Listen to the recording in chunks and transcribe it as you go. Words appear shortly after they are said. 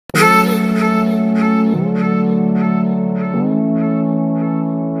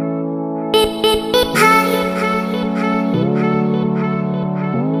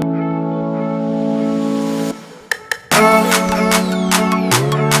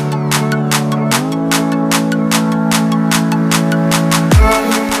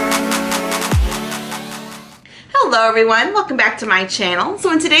everyone, welcome back to my channel. So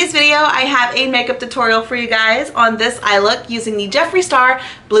in today's video I have a makeup tutorial for you guys on this eye look using the Jeffree Star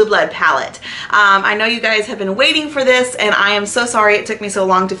Blue Blood palette. I know you guys have been waiting for this and I am so sorry it took me so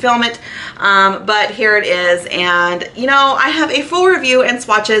long to film it, but here it is. And you know, I have a full review and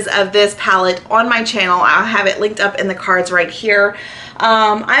swatches of this palette on my channel. I'll have it linked up in the cards right here.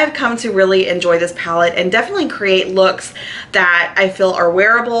 I have come to really enjoy this palette and definitely create looks that I feel are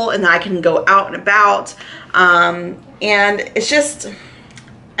wearable and that I can go out and about. And it's just,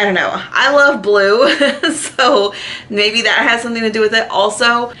 I don't know, I love blue, so maybe that has something to do with it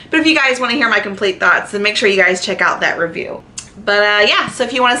also. But if you guys want to hear my complete thoughts, then make sure you guys check out that review. But yeah, so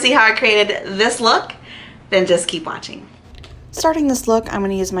if you want to see how I created this look, then just keep watching. Starting this look, I'm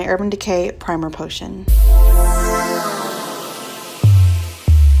going to use my Urban Decay Primer Potion.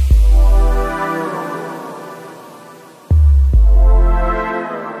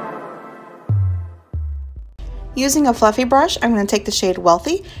 Using a fluffy brush, I'm going to take the shade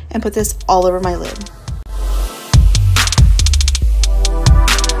Wealthy and put this all over my lid.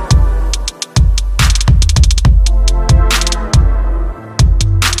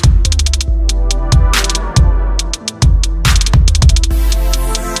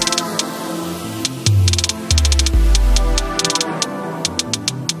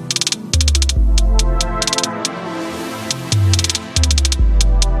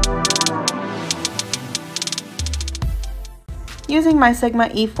 Using my Sigma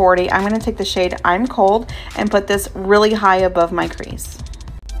E40, I'm going to take the shade I'm Cold and put this really high above my crease.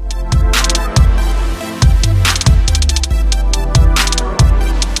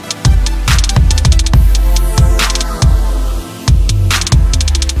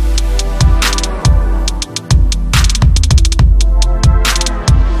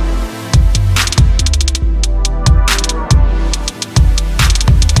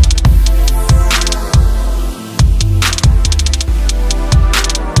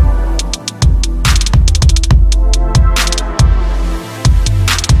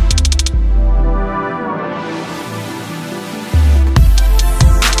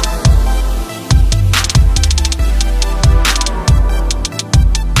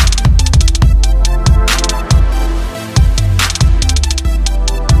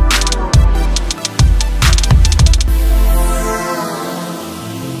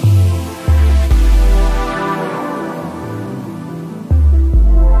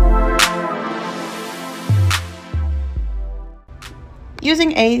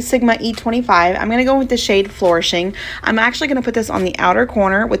 Using a Sigma E25, I'm going to go with the shade Flourishing. I'm actually going to put this on the outer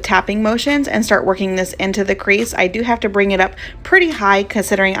corner with tapping motions and start working this into the crease. I do have to bring it up pretty high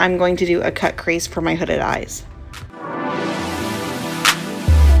considering I'm going to do a cut crease for my hooded eyes.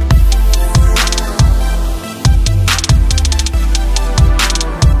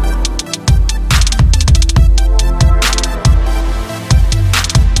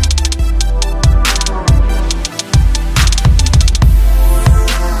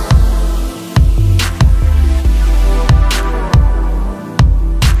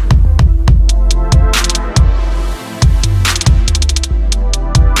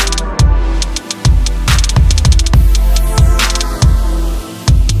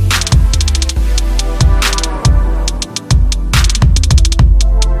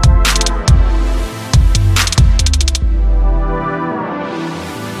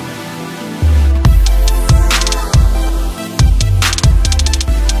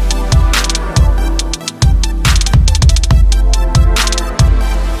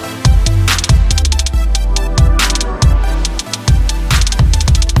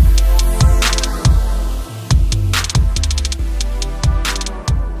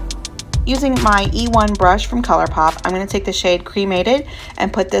 Using my E1 brush from ColourPop, I'm going to take the shade Cremated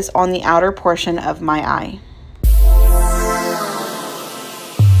and put this on the outer portion of my eye.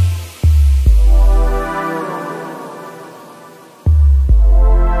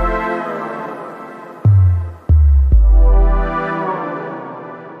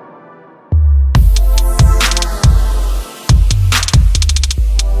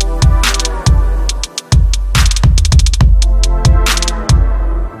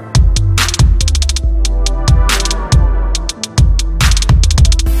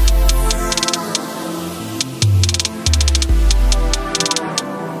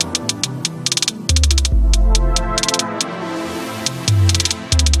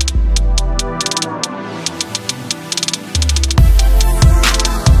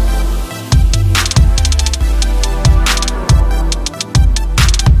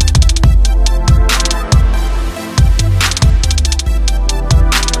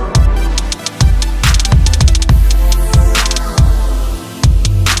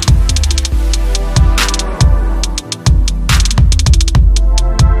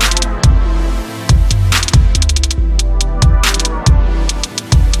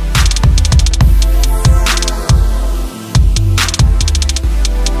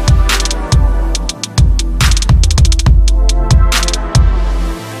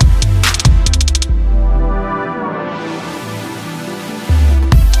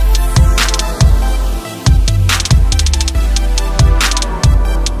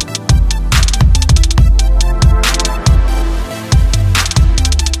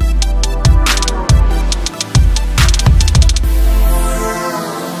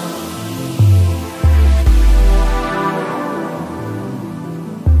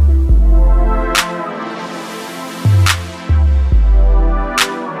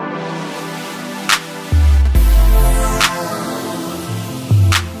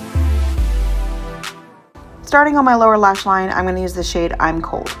 starting on my lower lash line, I'm going to use the shade I'm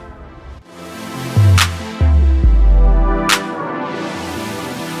Cold.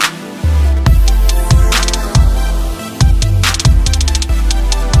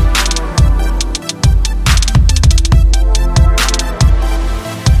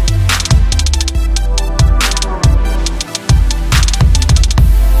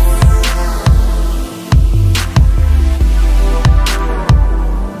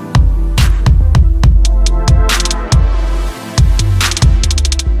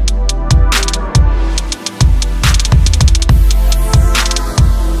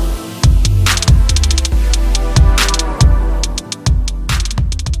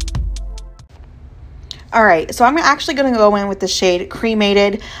 Alright, so I'm actually going to go in with the shade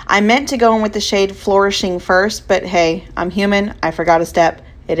Cremated. I meant to go in with the shade Flourishing first, but hey, I'm human. I forgot a step.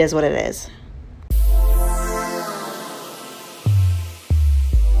 It is what it is.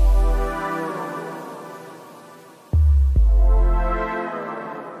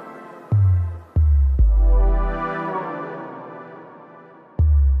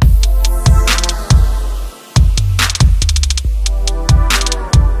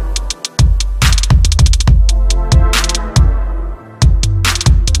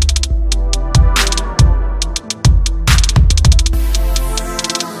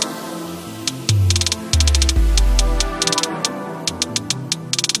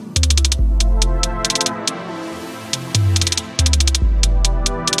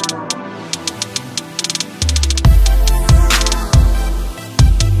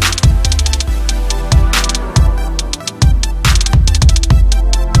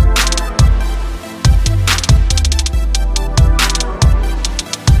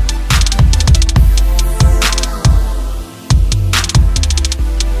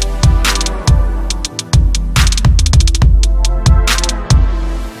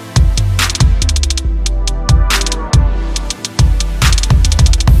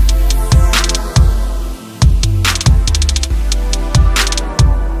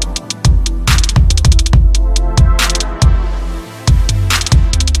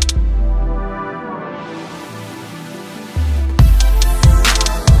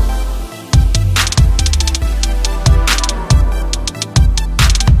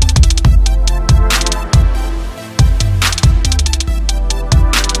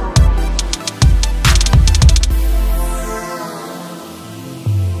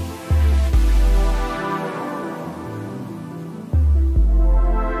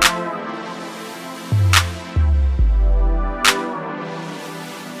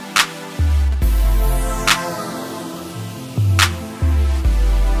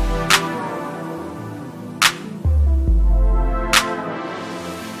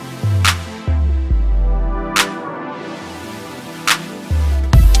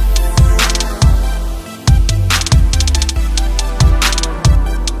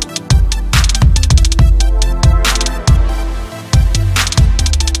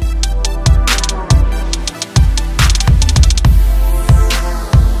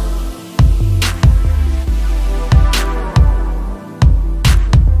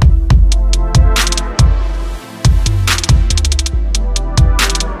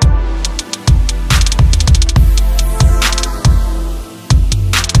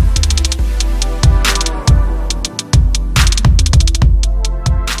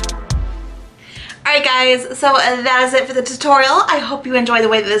 Alright guys, so that is it for the tutorial. I hope you enjoy the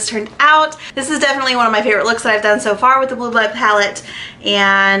way that this turned out. This is definitely one of my favorite looks that I've done so far with the Blue Blood palette,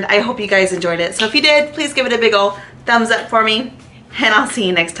 and I hope you guys enjoyed it. So if you did, please give it a big ol' thumbs up for me, and I'll see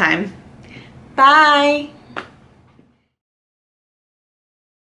you next time. Bye!